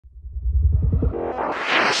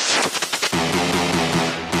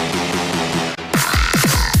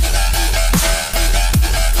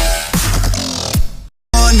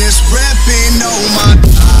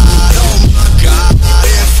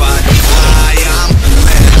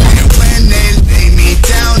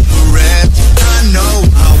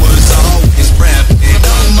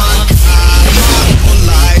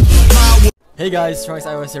Hey guys, Tronix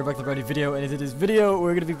iOS here back with a brand new video, and in this video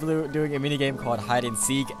we're going to be doing a mini game called hide and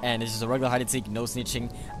seek, and it's just a regular hide and seek, no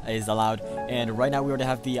snitching is allowed. And right now we already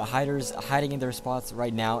have the hiders hiding in their spots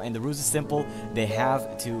right now, and the rules is simple. They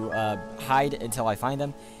have to hide until I find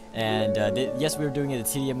them. And yes, we're doing it a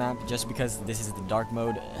TDM map just because this is the dark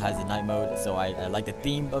mode, it has the night mode, so I like the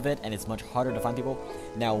theme of it, and it's much harder to find people.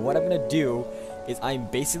 Now what I'm gonna do is I'm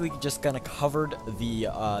basically just gonna cover the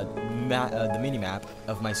mini map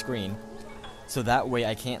of my screen, so that way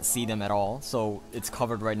I can't see them at all. So it's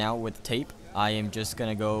covered right now with tape. I am just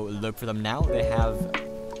gonna go look for them now. They have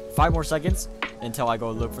 5 more seconds until I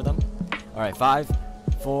go look for them. Alright, 5,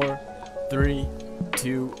 4, 3,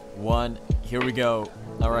 2, 1, here we go.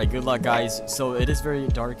 Alright, good luck guys. So it is very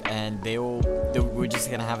dark, and we're just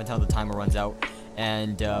gonna have until the timer runs out.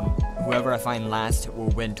 And whoever I find last will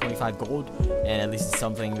win 25 gold, and at least it's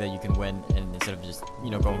something that you can win, and instead of just,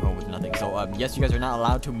 you know, going home with nothing. So yes, you guys are not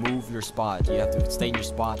allowed to move your spot. You have to stay in your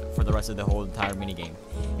spot for the rest of the whole entire minigame.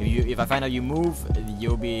 If I find out you move,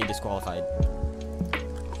 you'll be disqualified.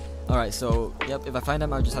 Alright, so yep, if I find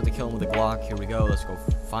them, I'll just have to kill them with a Glock. Here we go, let's go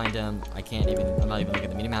find them. I'm not even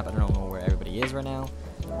looking at the minimap. I don't know where everybody is right now.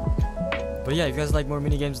 But yeah, if you guys like more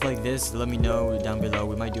minigames like this, let me know down below.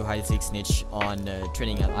 We might do hide and seek snitch on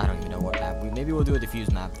training. I don't even know what map. Maybe we'll do a diffuse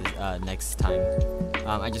map this, next time.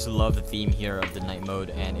 I just love the theme here of the night mode,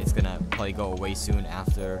 and it's gonna probably go away soon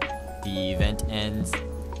after the event ends.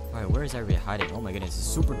 Alright, where is everybody hiding? Oh my goodness, it's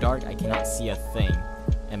super dark. I cannot see a thing,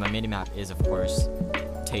 and my minimap is of course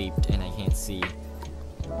taped, and I can't see.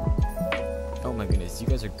 Oh my goodness, you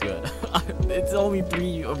guys are good. It's only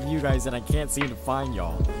 3 of you guys, and I can't seem to find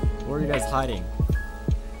y'all. Where are you guys hiding?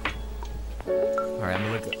 Alright, I'm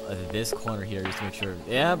gonna look at this corner here just to make sure.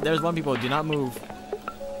 Yeah, there's one people. Do not move.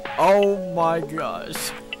 Oh my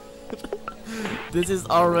gosh. This is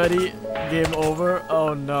already game over.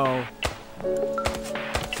 Oh no.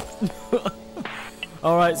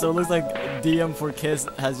 Alright, so it looks like DM for Kiss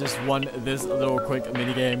has just won this little quick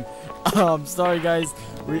mini game. Sorry guys.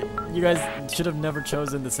 You guys should have never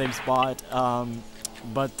chosen the same spot.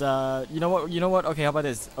 But you know what? Okay, how about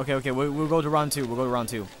this? Okay, we'll go to round 2. We'll go to round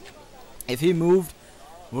 2. If he moved,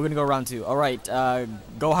 we're gonna go round 2. All right,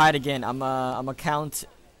 go hide again. I'm gonna count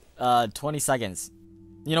 20 seconds.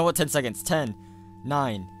 You know what? 10 seconds. 10,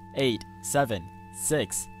 9, 8, 7,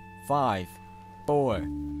 6, 5, 4,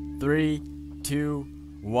 3, 2,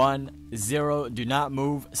 1, 0. Do not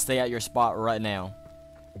move. Stay at your spot right now.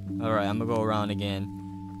 All right, I'm gonna go around again.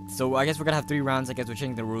 So I guess we're gonna have 3 rounds. I guess we're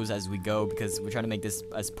changing the rules as we go because we're trying to make this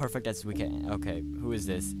as perfect as we can. Okay, who is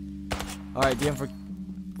this? All right,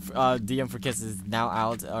 DM for Kiss is now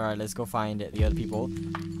out. All right, let's go find the other people.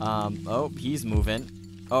 Oh, he's moving.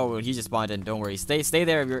 Oh, he just spawned in. Don't worry. Stay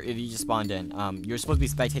there if you just spawned in. You're supposed to be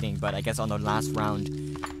spectating, but I guess on the last round,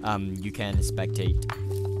 you can spectate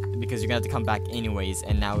because you're gonna have to come back anyways.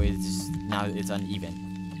 And now it's uneven.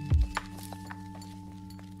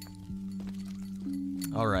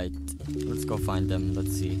 Alright, let's go find them.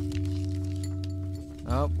 Let's see.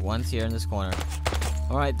 Oh, one's here in this corner.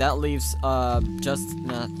 Alright, that leaves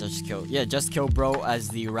Just Kill Bro as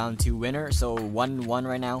the round 2 winner. So 1-1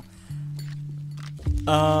 right now.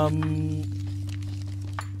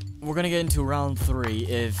 We're gonna get into round 3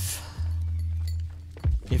 if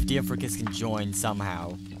DM for Kiss can join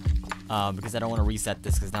somehow. Because I don't want to reset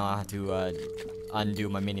this because now I have to undo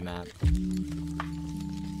my minimap.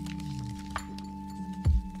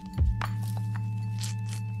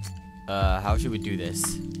 How should we do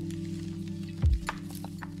this?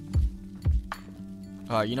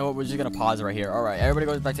 Alright, you know what? We're just gonna pause right here. Alright, everybody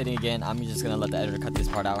goes back to spectating again. I'm just gonna let the editor cut this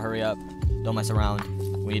part out. Hurry up. Don't mess around.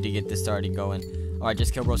 We need to get this started going. Alright,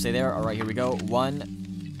 just kill bro, stay there. Alright, here we go.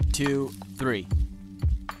 1, 2, 3.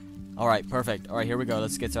 Alright, perfect. Alright, here we go.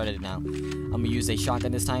 Let's get started now. I'm gonna use a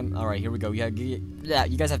shotgun this time. Alright, here we go. Yeah,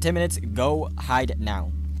 you guys have 10 minutes. Go hide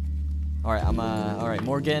now. Alright, alright,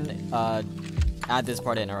 Morgan, add this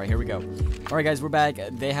part in. Alright, here we go. Alright guys, we're back.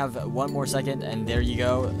 They have 1 more second, and there you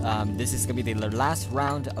go. This is gonna be the last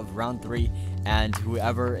round of round 3, and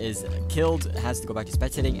whoever is killed has to go back to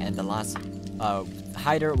spectating, and the last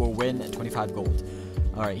hider will win 25 gold.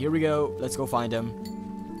 Alright, here we go. Let's go find him.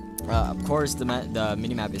 Of course, the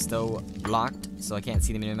minimap is still blocked, so I can't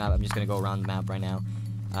see the minimap. I'm just gonna go around the map right now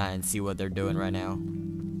and see what they're doing right now.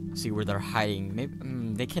 See where they're hiding. Maybe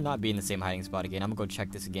they cannot be in the same hiding spot again. I'm gonna go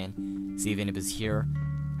check this again. See if anybody's here.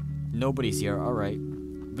 Nobody's here. Alright.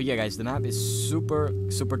 But yeah, guys, the map is super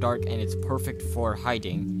dark, and it's perfect for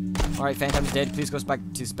hiding. Alright, Phantom's dead. Please go back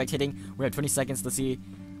to spectating. We have 20 seconds. Let's see.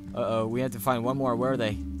 We have to find one more. Where are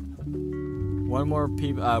they? One more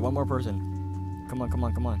person. Come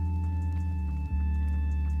on.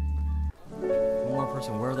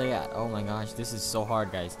 person. Where are they at? Oh my gosh, this is so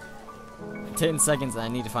hard, guys. 10 seconds and I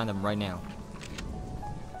need to find them right now.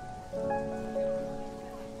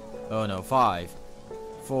 Oh no, 5,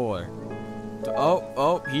 4.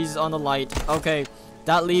 Oh, he's on the light. Okay,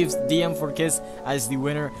 that leaves DM for Kiss as the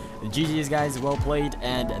winner. GG's, guys, well played,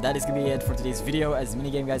 and that is gonna be it for today's video as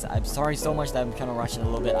minigame, guys. I'm sorry so much that I'm kind of rushing a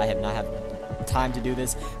little bit. I have not had time to do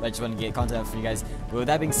this, but I just want to get content out for you guys. But with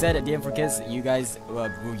that being said, at DM for Kiss, you guys,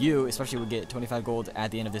 you especially, will get 25 gold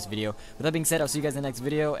at the end of this video. With that being said, I'll see you guys in the next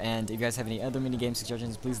video, and if you guys have any other minigame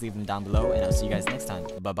suggestions, please leave them down below, and I'll see you guys next time.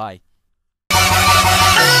 Bye bye.